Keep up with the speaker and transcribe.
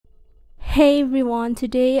Hey everyone,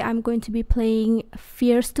 today I'm going to be playing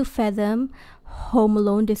Fears to Fathom Home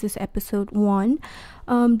Alone. This is episode 1.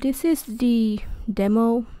 This is the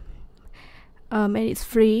demo and it's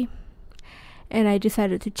free and I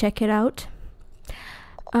decided to check it out.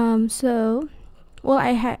 I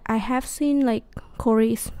have seen like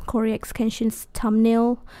Corey Extension's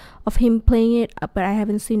thumbnail of him playing it, but I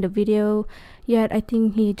haven't seen the video yet. I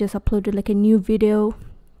think he just uploaded like a new video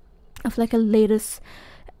of like a latest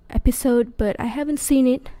episode, but I haven't seen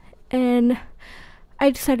it and I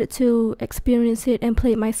decided to experience it and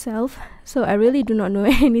play it myself. So I really do not know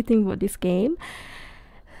anything about this game.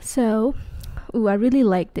 So I really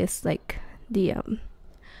like this, like the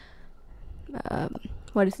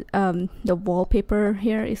the wallpaper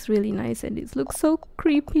here is really nice and it looks so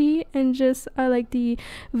creepy, and just I like the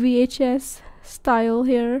VHS style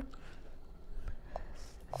here.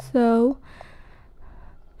 So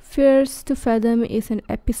Fears to Fathom is an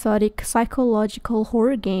episodic psychological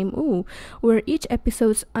horror game where each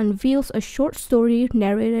episode unveils a short story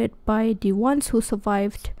narrated by the ones who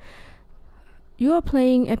survived. You are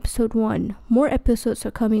playing episode 1. More episodes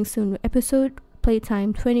are coming soon. Episode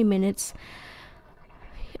playtime 20 minutes.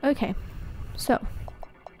 Okay, so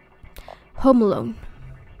Home Alone.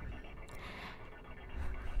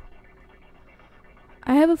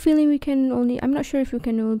 I have a feeling I'm not sure if we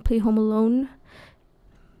can only play Home Alone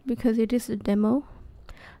because it is a demo.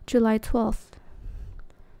 July 12th.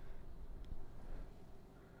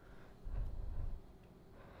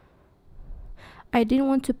 I didn't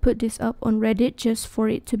want to put this up on Reddit just for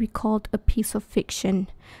it to be called a piece of fiction.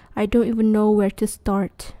 I don't even know where to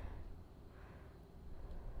start.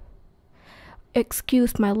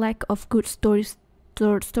 Excuse my lack of good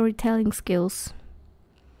storytelling skills.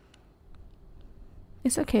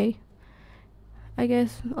 It's okay. I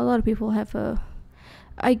guess a lot of people have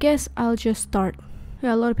I guess I'll just start.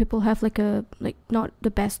 Yeah, a lot of people have not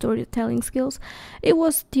the best storytelling skills. It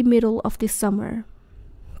was the middle of this summer.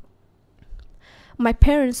 My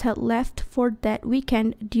parents had left for that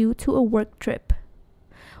weekend due to a work trip,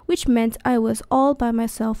 which meant I was all by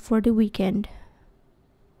myself for the weekend.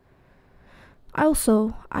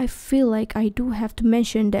 Also, I feel like I do have to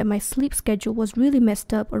mention that my sleep schedule was really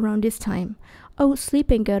messed up around this time. I would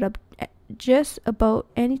sleep and get up just about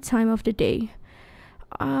any time of the day.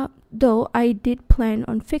 Though I did plan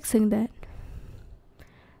on fixing that.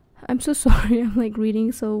 I'm so sorry, I'm like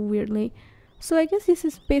reading so weirdly. So I guess this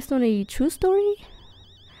is based on a true story?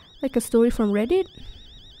 Like a story from Reddit,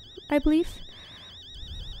 I believe.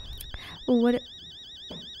 So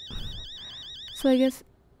I guess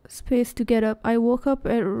space to get up. I woke up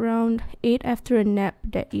at around 8 after a nap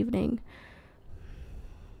that evening.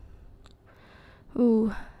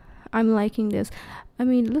 I'm liking this. I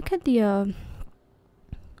mean, look at the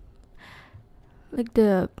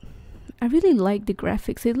I really like the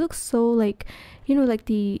graphics. It looks so like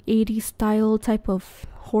the 80s style type of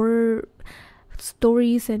horror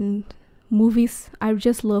stories and movies. I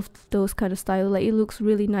just love those kind of style. Like, it looks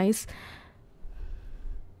really nice.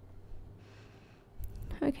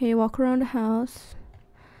 Okay, walk around the house.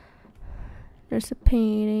 There was a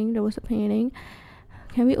painting.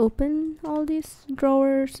 Can we open all these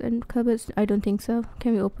drawers and cupboards? I don't think so.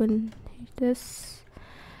 Can we open this?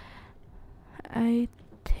 I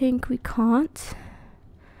think we can't.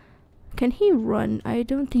 Can he run? I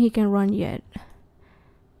don't think he can run yet.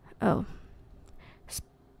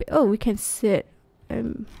 We can sit.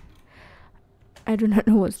 I do not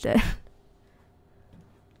know what's that.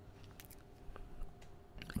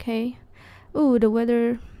 Okay. The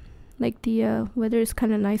weather, weather is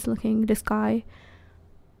kind of nice looking. The sky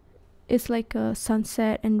is like a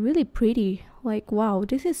sunset and really pretty. Like, wow,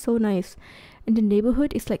 this is so nice. And the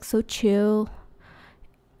neighborhood is like so chill.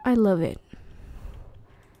 I love it.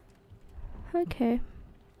 Okay.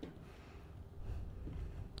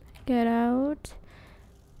 Get out.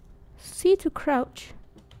 C to crouch.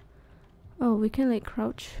 Oh, we can like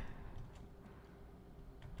crouch.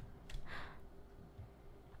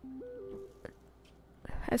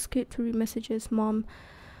 Escape to read messages. Mom.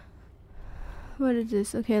 What is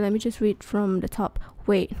this? Okay, let me just read from the top.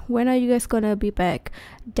 Wait, when are you guys gonna be back?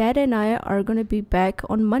 Dad and I are gonna be back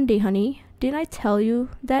on Monday, honey. Didn't I tell you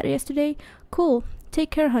that yesterday? Cool. Take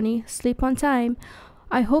care, honey. Sleep on time.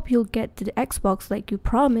 I hope you'll get the Xbox like you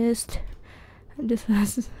promised. This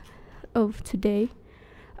was today.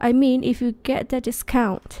 I mean, if you get that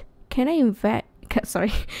discount, can I invite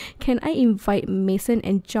Mason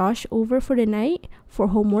and Josh over for the night for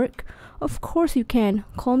homework? Of course you can.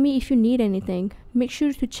 Call me if you need anything. Make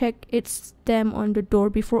sure to check it's them on the door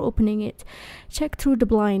before opening it. Check through the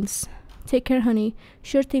blinds. Take care, honey.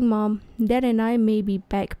 Sure thing, Mom. Dad and I may be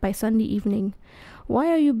back by Sunday evening. Why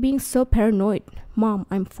are you being so paranoid? Mom,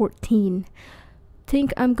 I'm 14.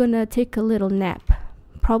 Think I'm gonna take a little nap.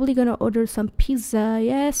 Probably gonna order some pizza,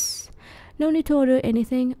 yes. No need to order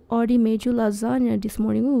anything. Already made you lasagna this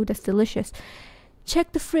morning. Ooh, that's delicious.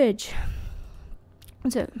 Check the fridge.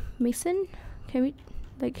 So, Mason? Can we,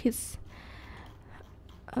 like, his...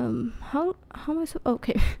 how am I so...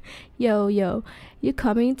 Okay. Yo, you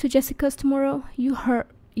coming to Jessica's tomorrow? You heard...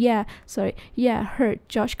 Yeah, sorry. Yeah, heard.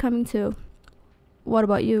 Josh coming too. What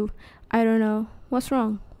about you? I don't know. What's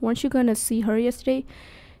wrong? Weren't you gonna see her yesterday?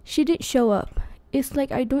 She didn't show up. It's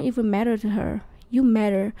like I don't even matter to her. You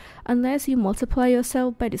matter. Unless you multiply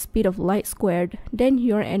yourself by the speed of light squared, then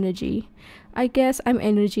you're energy. I guess I'm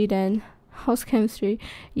energy then. How's chemistry?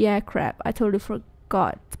 Yeah, crap. I totally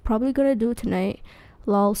forgot. Probably gonna do tonight.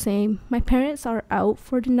 Lol, same. My parents are out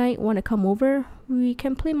for the night. Wanna come over? We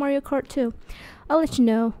can play Mario Kart too. I'll let you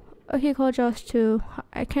know. Okay, call Josh too.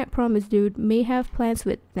 I can't promise, dude. May have plans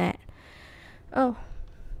with Nat. Oh.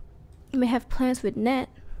 May have plans with Nat.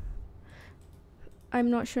 I'm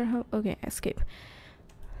not sure how... Okay, escape.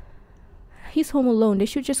 He's home alone. They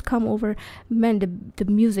should just come over. Man, the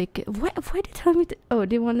music... Why they tell me to... Oh,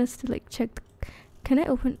 they want us to, like, check... Can I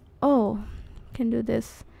open... Oh, can do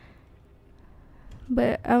this.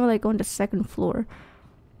 But I'm, like, on the second floor.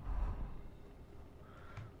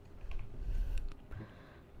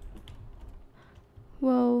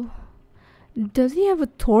 Well... Does he have a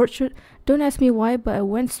torch? Don't ask me why, but I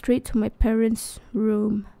went straight to my parents'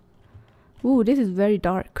 room. Ooh, this is very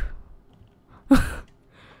dark.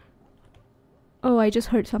 Oh, I just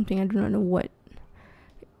heard something. I do not know what.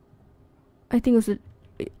 I think it was a...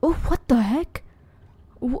 Oh, what the heck?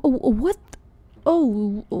 What?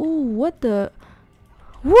 Oh, what the...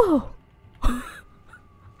 Whoa!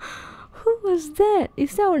 Who was that?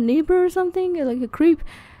 Is that our neighbor or something? Like a creep?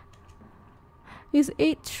 It's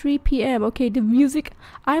 8:03 p.m. Okay, the music...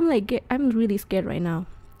 I'm really scared right now.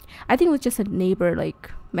 I think it was just a neighbor,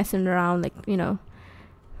 like, messing around, like, you know,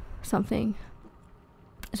 something.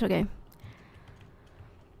 It's okay.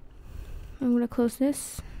 I'm gonna close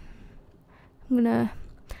this. I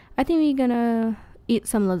think we're gonna eat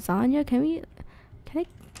some lasagna. Can I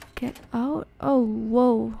get out? Oh,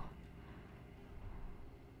 whoa.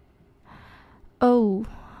 Oh,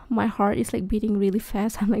 my heart is like beating really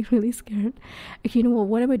fast. I'm like really scared. Okay, you know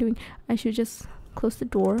what am I doing? I should just close the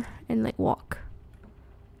door and like walk.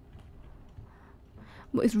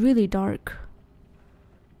 But it's really dark.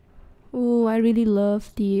 Oh, I really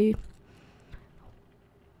love the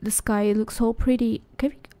sky. It looks so pretty.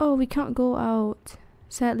 Oh, we can't go out,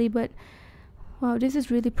 sadly, but wow, this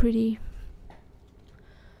is really pretty.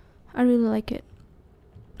 I really like it.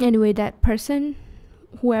 Anyway, that person,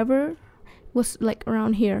 whoever was like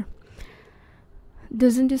around here,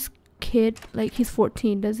 doesn't this kid, like, he's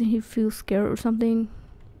 14, doesn't he feel scared or something?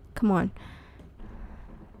 Come on.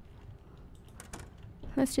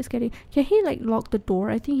 Let's just get it. Can he like lock the door?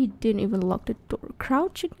 I think he didn't even lock the door.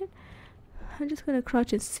 Crouch again? I'm just gonna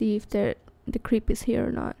crouch and see if the creep is here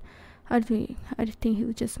or not. I think he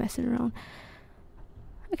was just messing around.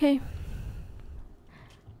 Okay.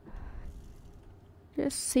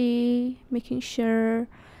 Just see, making sure.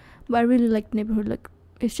 But I really like the neighborhood. Like,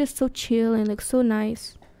 it's just so chill and like so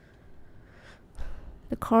nice.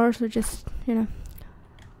 The cars are just, you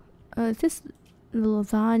know. This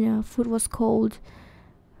lasagna food was cold.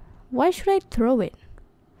 Why should I throw it?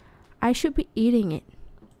 I should be eating it.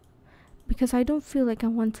 Because I don't feel like I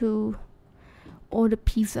want to order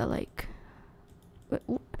pizza, like...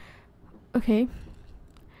 Okay.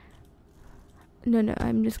 No,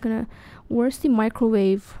 I'm just gonna... Where's the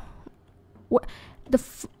microwave? What? The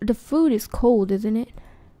food is cold, isn't it?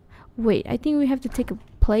 Wait, I think we have to take a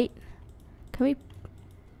plate. Can we...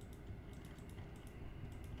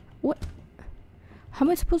 What? How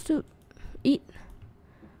am I supposed to eat?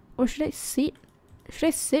 Or should I sit? Should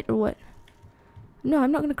I sit or what? No,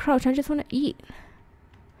 I'm not gonna crouch. I just want to eat.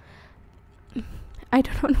 I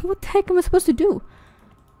don't know what the heck am I supposed to do.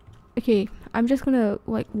 Okay, I'm just gonna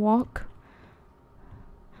like walk.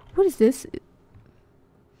 What is this?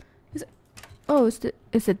 Oh,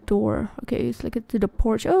 it's a door. Okay, it's like to the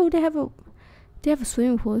porch. Oh, they have a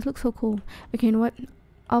swimming pool. It looks so cool. Okay, you know what?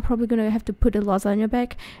 I'll probably gonna have to put the lasagna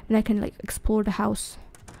back, and I can like explore the house.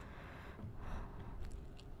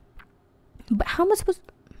 But how am I supposed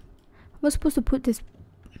to put this?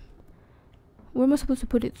 Where am I supposed to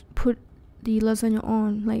put it? Put the lasagna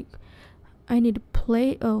on? Like, I need a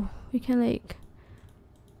plate. Oh, we can like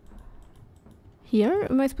here.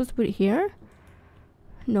 Am I supposed to put it here?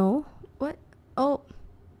 No. What? Oh.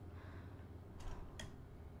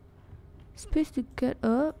 Space to get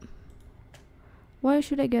up? Why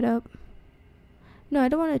should I get up? No, I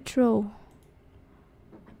don't want to throw.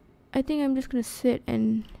 I think I'm just gonna sit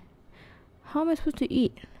and... How am I supposed to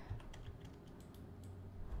eat?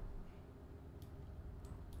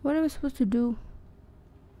 What am I supposed to do?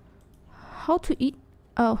 How to eat?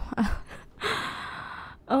 Oh.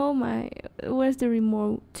 Oh my. Where's the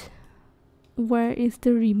remote? Where is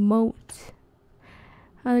the remote?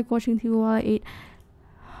 I like watching TV while I eat.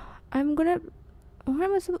 I'm gonna... Where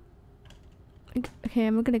am I supposed... Okay,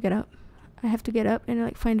 I'm gonna get up. I have to get up and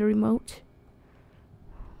like find the remote.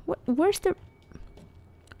 What? Where's the...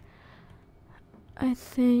 I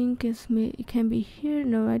think it can be here.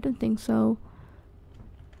 No, I don't think so.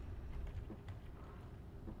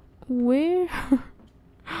 Where?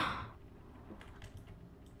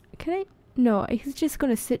 Can I? No, he's just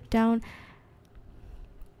gonna sit down.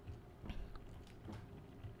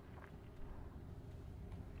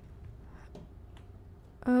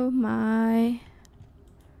 Oh my.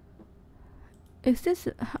 Is this...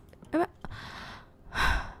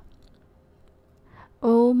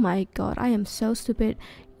 Oh my god, I am so stupid.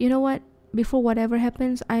 You know what? Before whatever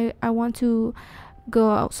happens, I want to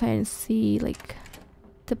go outside and see like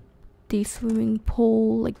the swimming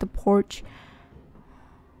pool, like the porch.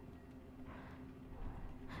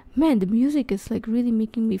 Man, the music is like really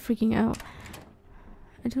making me freaking out.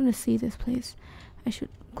 I don't want to see this place. I should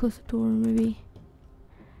close the door maybe.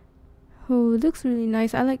 Oh, it looks really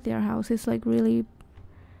nice. I like their house. It's like really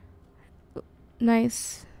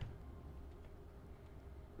nice.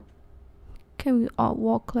 Can we all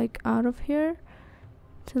walk like out of here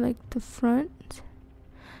to like the front?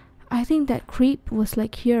 I think that creep was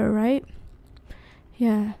like here, right?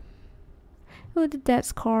 Yeah. Oh, the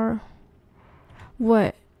dad's car.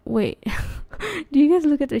 What? Wait. Do you guys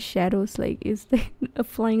look at the shadows? Like, is like a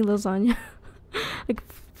flying lasagna? Like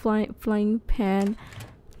flying pan.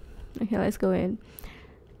 Okay, let's go in.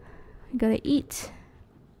 We gotta eat.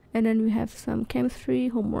 And then we have some chemistry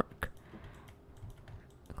homework.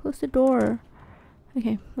 Close the door.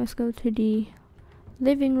 Okay, let's go to the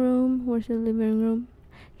living room. Where's the living room?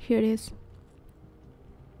 Here it is.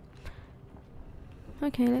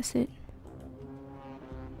 Okay, let's sit.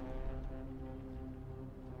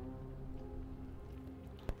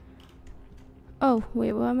 Oh,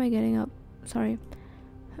 wait, why am I getting up? Sorry.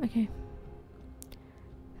 Okay.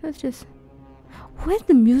 Let's just... Where's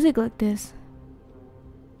the music like this?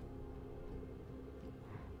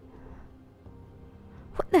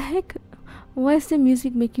 What the heck? Why is the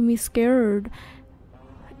music making me scared?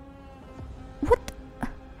 What?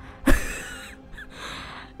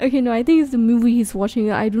 Okay, no, I think it's the movie he's watching.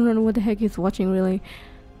 I do not know what the heck he's watching, really.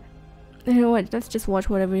 You know what? Let's just watch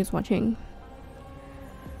whatever he's watching.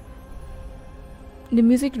 The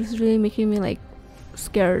music was really making me, like,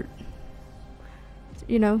 scared.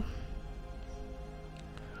 You know?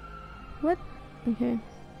 What? Okay.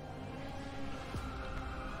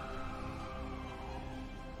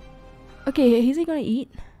 Okay, is he gonna eat?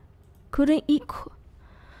 Couldn't eat.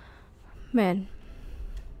 Man.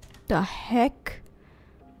 The heck?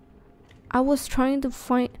 I was trying to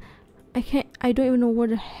find... I don't even know where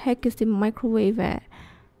the heck is the microwave at.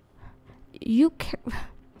 You can't...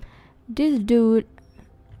 This dude...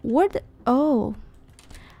 Where the... Oh.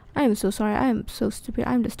 I am so sorry. I am so stupid.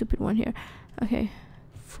 I'm the stupid one here. Okay.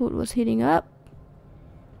 Food was heating up.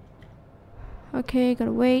 Okay,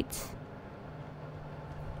 gotta wait.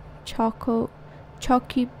 Chalky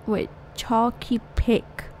pig.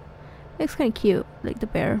 Looks kind of cute, like the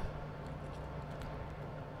bear.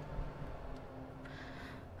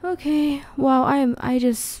 Okay, wow, I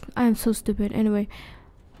am so stupid. Anyway,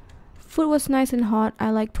 food was nice and hot. I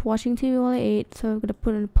liked watching TV while I ate, so I'm gonna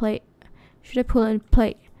put it in a plate. Should I put it in a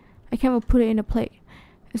plate? I can't put it in a plate.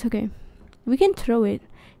 It's okay. We can throw it.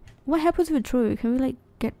 What happens if we throw it? Can we like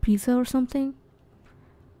get pizza or something?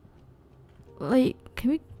 Like, can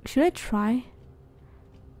we? Should I try?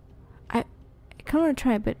 I kind of want to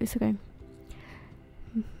try it, but it's okay.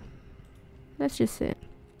 Let's just sit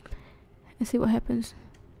and see what happens.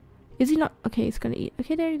 Is he not? Okay, he's gonna eat.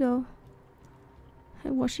 Okay, there you go. I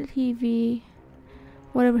watch the TV.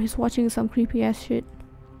 Whatever he's watching is some creepy ass shit.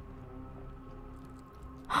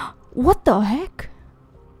 What the heck?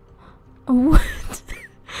 What?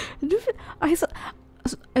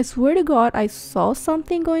 I swear to God, I saw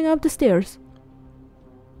something going up the stairs.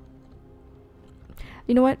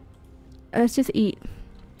 You know what? Let's just eat.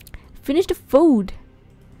 Finish the food.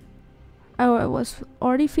 Oh, I was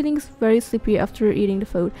already feeling very sleepy after eating the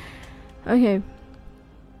food. Okay.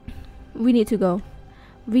 We need to go.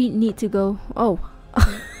 We need to go. Oh.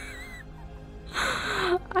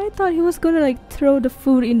 I thought he was gonna like throw the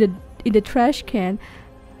food in in the trash can.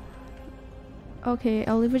 Okay,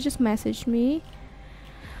 Oliver just messaged me.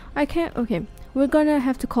 I can't. Okay, we're gonna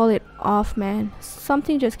have to call it off, man.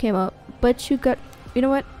 Something just came up, but you got. You know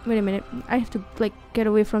what? Wait a minute. I have to like get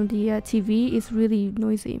away from the TV. It's really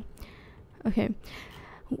noisy. Okay,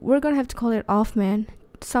 we're gonna have to call it off, man.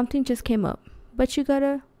 Something just came up, but you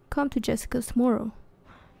gotta come to Jessica's tomorrow.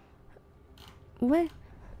 What?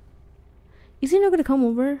 Is he not gonna come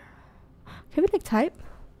over? Can we like type?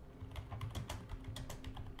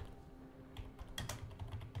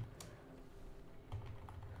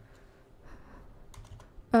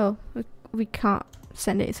 Oh, we can't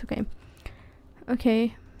send it. It's okay.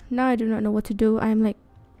 Okay, now I do not know what to do. I'm like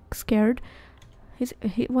scared.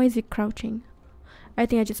 Why is he crouching? I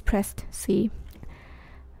think I just pressed C.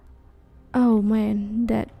 Oh man,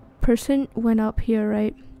 that person went up here,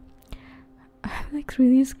 right? I'm like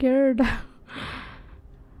really scared.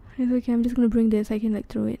 It's okay, I'm just gonna bring this. I can like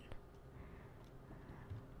throw it.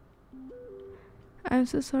 I'm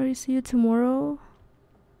so sorry. See you tomorrow.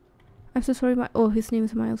 I'm so sorry. Oh, his name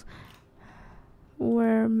is Miles.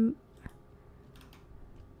 Where?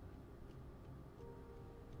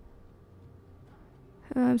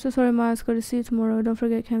 I'm so sorry, Miles. Got to see you tomorrow. Don't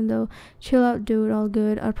forget chem though. Chill out, dude. All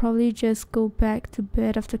good. I'll probably just go back to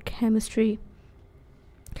bed after chemistry.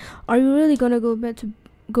 Are you really gonna go back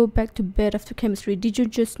to bed after chemistry? Did you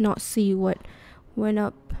just not see what went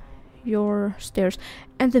up your stairs?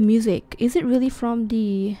 And the music, is it really from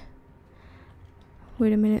the...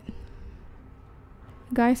 Wait a minute.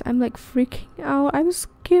 Guys, I'm like freaking out. I'm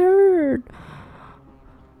scared.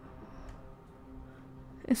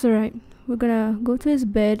 It's alright. We're gonna go to his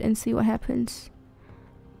bed and see what happens.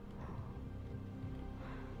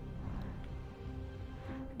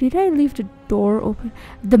 Did I leave the door open?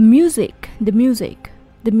 The music.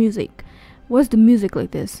 What's the music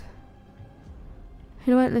like this?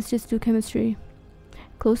 You know what? Let's just do chemistry.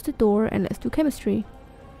 Close the door and let's do chemistry.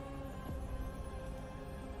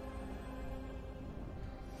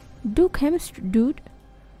 Do chemistry, dude.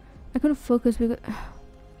 I couldn't focus because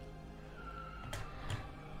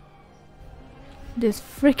this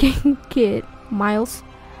freaking kid, Miles.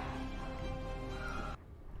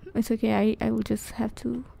 It's okay. I will just have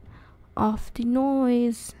to off the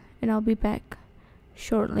noise, and I'll be back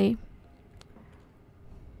shortly.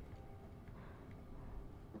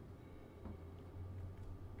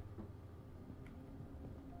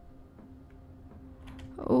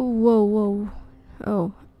 Oh, whoa.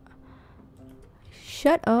 Oh.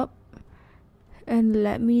 Shut up and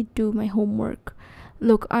let me do my homework.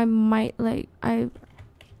 Look, I might like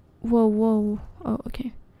whoa. Oh,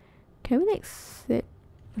 okay. Can we like sit?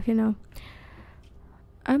 Okay, no.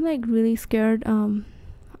 I'm like really scared.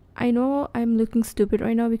 I know I'm looking stupid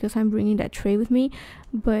right now because I'm bringing that tray with me,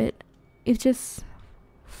 but it's just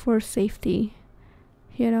for safety,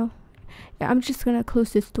 you know. Yeah, I'm just gonna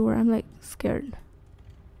close this door. I'm like scared.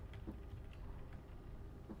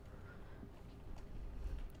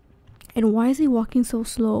 And why is he walking so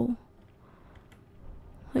slow?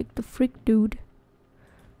 Like the freak dude.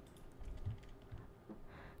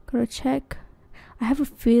 Gotta check. I have a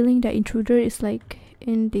feeling that intruder is like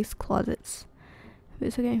in these closets. But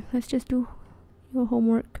it's okay. Let's just do your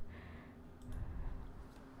homework.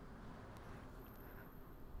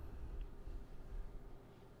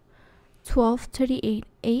 "12:38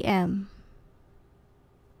 a.m.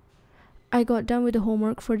 I got done with the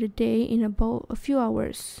homework for the day in about a few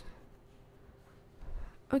hours.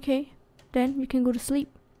 Okay, then you can go to sleep.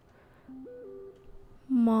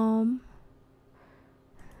 Mom.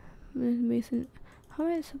 Mason, how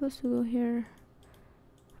am I supposed to go here?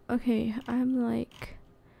 Okay, I'm like...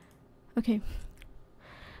 Okay.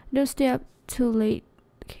 Don't stay up too late.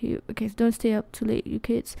 Okay, don't stay up too late, you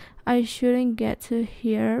kids. I shouldn't get to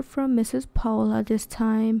hear from Mrs. Paula this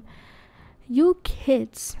time. You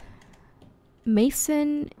kids.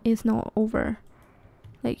 Mason is not over.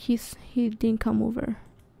 Like, he didn't come over.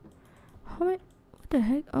 What the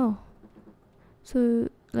heck? Oh, so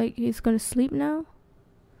like he's gonna sleep now?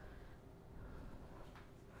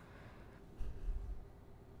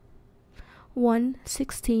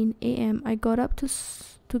 "1:16 a.m. I got up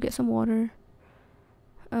to get some water."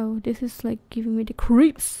 Oh, this is like giving me the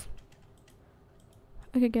creeps.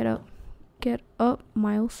 Okay, get up,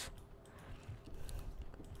 Miles.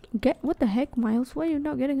 What the heck, Miles? Why are you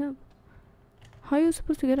not getting up? How are you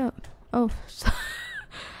supposed to get up? Oh,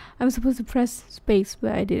 I'm supposed to press space,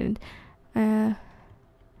 but I didn't.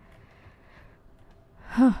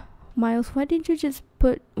 Miles, why didn't you just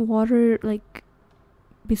put water like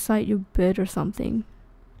beside your bed or something?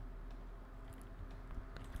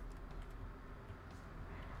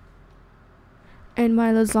 And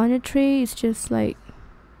my lasagna tray is just like,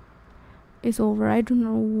 it's over. I don't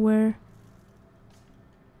know where.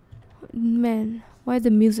 Man, why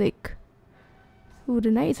the music? Oh,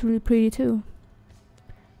 the night is really pretty too.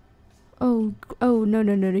 Oh no.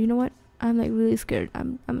 You know what? I'm like really scared.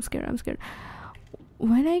 I'm scared.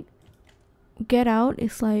 When I get out,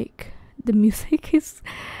 it's like the music is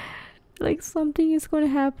like something is gonna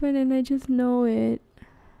happen, and I just know it.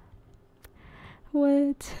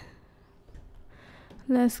 What?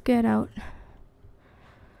 Let's get out.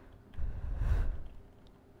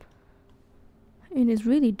 And it's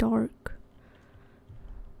really dark.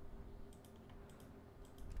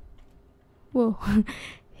 Whoa.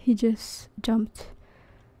 He just jumped.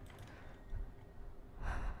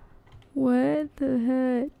 What the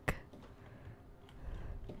heck?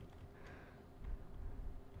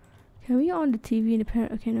 Can we on the TV in the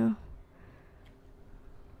parent? Okay, no.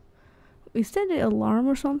 Is that the alarm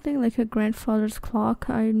or something? Like a grandfather's clock?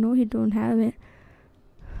 I know he don't have it.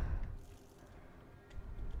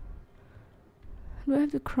 Do I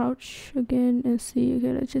have to crouch again and see?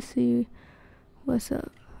 Okay, let's just see what's up.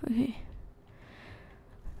 Okay.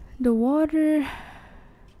 The water.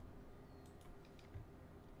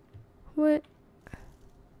 What?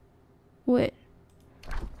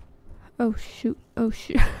 Oh shoot.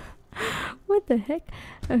 What the heck?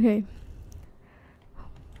 Okay.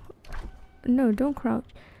 No, don't crouch.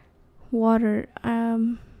 Water.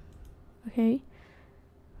 Okay.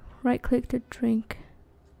 Right click to drink.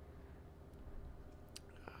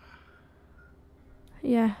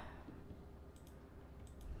 Yeah.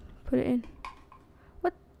 Put it in.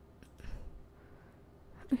 What?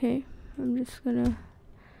 Okay. I'm just gonna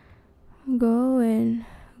go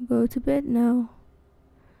to bed now.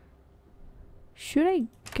 Should I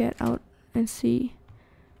get out and see?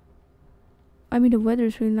 I mean, the weather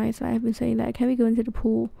is really nice. I have been saying that. Can we go into the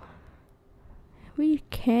pool? We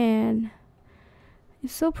can.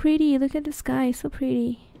 It's so pretty. Look at the sky. It's so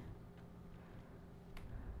pretty.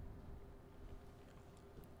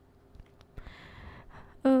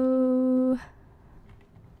 Oh.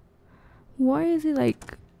 Why is it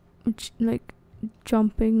like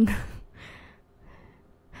jumping?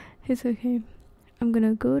 It's okay. I'm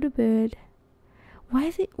gonna go to bed. Why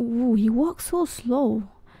is it? Ooh, he walks so slow.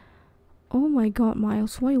 Oh my god,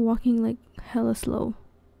 Miles, why are you walking like hella slow?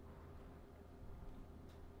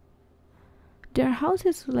 Their house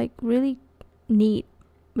is like really neat,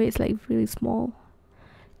 but it's like really small.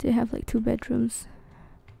 They have like 2 bedrooms.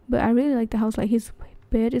 But I really like the house. Like his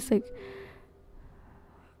bed is like,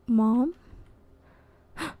 Mom?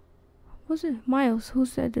 What's it? Miles,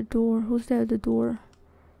 who's at the door? Who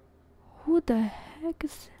the heck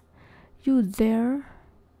is you there?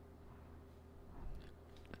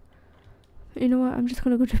 You know what? I'm just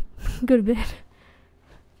gonna go to bed.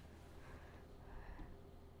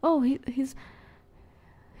 Oh, he's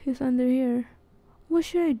under here. What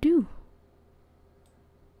should I do?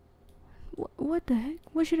 What the heck?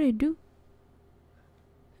 What should I do?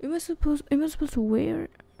 Am I supposed to wear?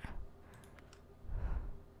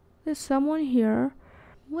 There's someone here.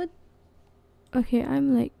 What? Okay,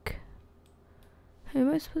 I'm like.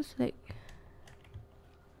 Am I supposed to like?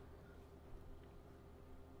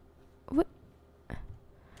 What?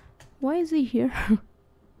 Why is he here?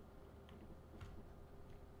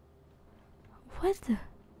 What the?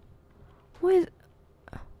 What is?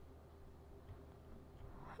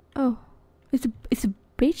 Oh, is the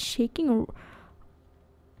bed shaking or?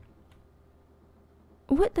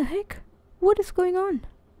 What the heck? What is going on?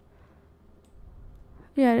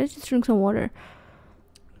 Yeah, let's just drink some water.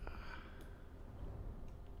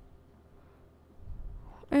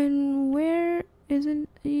 And where isn't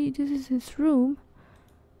he? This is his room.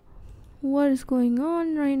 What is going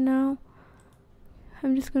on right now?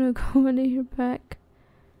 I'm just gonna go under your back.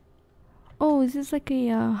 Oh, is this like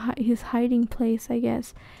a his hiding place? I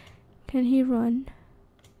guess. Can he run?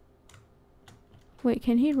 Wait,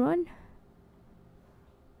 can he run?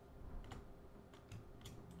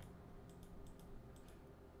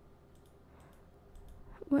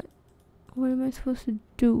 What am I supposed to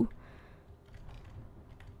do?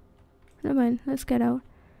 Never mind, let's get out.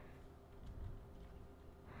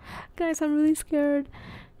 Guys, I'm really scared.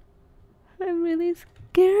 I'm really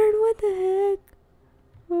scared. What the heck?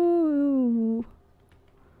 Oh.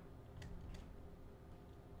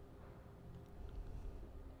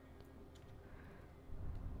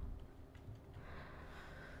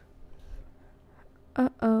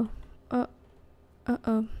 Uh-oh.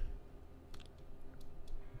 Uh-oh.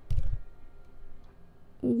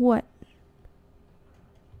 What?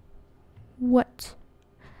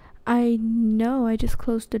 I know I just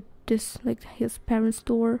closed this like his parents'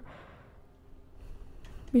 door.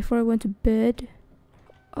 before I went to bed.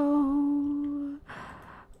 Oh,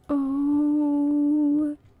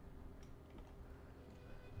 oh.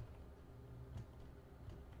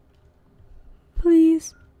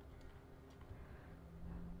 Please.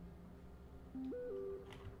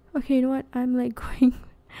 Okay, you know what? I'm like going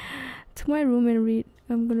to my room and read.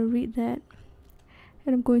 I'm gonna read that.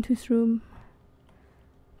 And I'm going to his room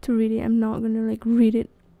to read it. I'm not gonna like read it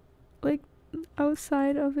like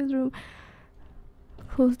outside of his room.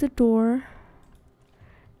 Close the door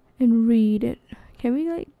and read it. Can we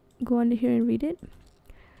like go under here and read it?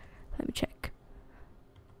 Let me check.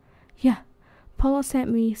 Yeah. Paula sent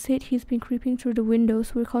me, said he's been creeping through the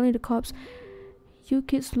windows. We're calling the cops. You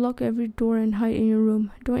kids lock every door and hide in your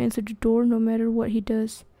room. Don't answer the door no matter what he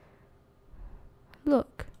does.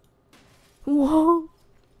 Look. Whoa.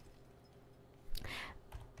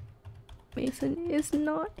 Mason is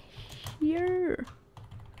not here.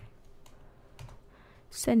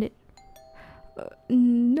 Send it.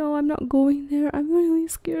 No, I'm not going there. I'm really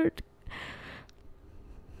scared.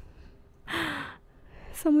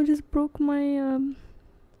 Someone just broke my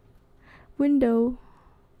window.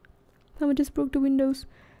 Someone just broke the windows.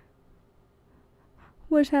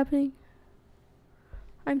 What's happening?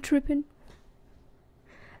 I'm tripping.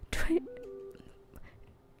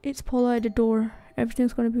 It's Paula at the door.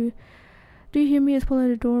 Everything's gonna be. Do you hear me? It's Paula at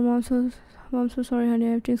the door. Mom, so sorry, honey.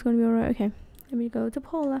 Everything's gonna be alright. Okay, let me go to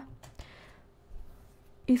Paula.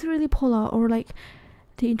 Is it really Paula, or like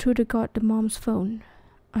the intruder got the mom's phone?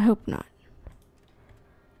 I hope not.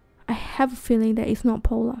 I have a feeling that it's not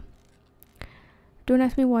Paula. Don't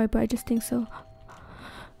ask me why, but I just think so.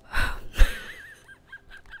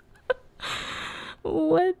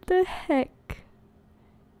 What the heck?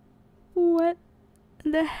 What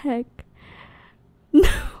the heck? No,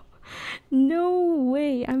 no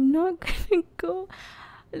way. I'm not gonna go.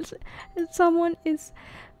 Someone is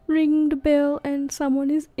ringing the bell and someone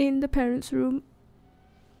is in the parents' room.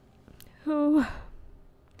 Oh,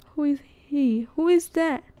 who is he? Who is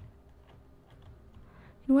that?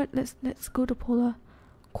 You know what? Let's go to Paula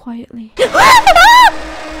quietly.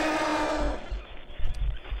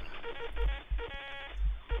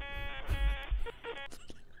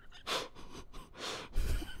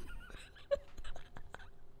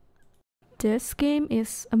 This game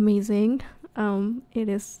is amazing. It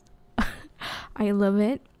is. I love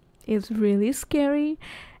it. It's really scary,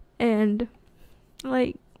 and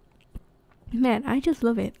like, man, I just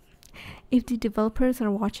love it. If the developers are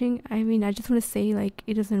watching, I mean, I just want to say, like,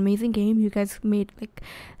 it is an amazing game. You guys made like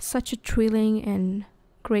such a thrilling and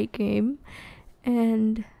great game,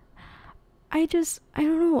 and I don't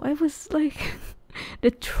know, I was like the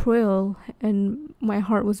thrill and my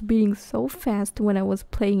heart was beating so fast when I was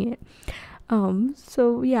playing it.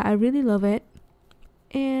 So yeah, I really love it.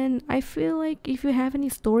 And I feel like if you have any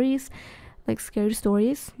stories, like scary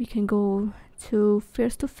stories, you can go to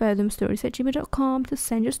fears2fathom@gmail.com to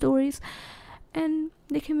send your stories, and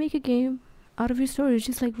they can make a game out of your story, which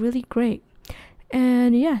is like really great.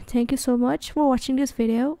 And yeah, thank you so much for watching this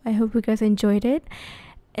video. I hope you guys enjoyed it,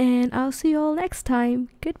 and I'll see you all next time.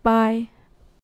 Goodbye.